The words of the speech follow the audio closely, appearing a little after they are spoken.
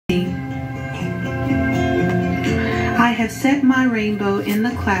I have set my rainbow in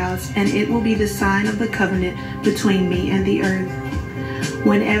the clouds, and it will be the sign of the covenant between me and the earth.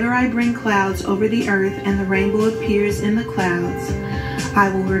 Whenever I bring clouds over the earth and the rainbow appears in the clouds,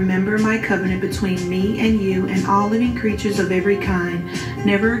 I will remember my covenant between me and you and all living creatures of every kind.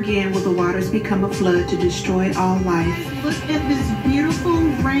 Never again will the waters become a flood to destroy all life. Look at this beautiful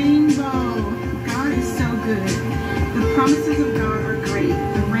rainbow. God is so good. The promises of God are great.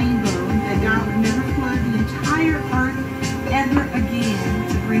 The rainbow, that God would never flood the entire earth ever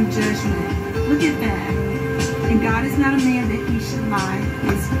again to bring judgment. Look at that. And God is not a man that he should lie. He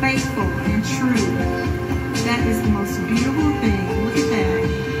is faithful and true. That is the most beautiful thing. Look at that.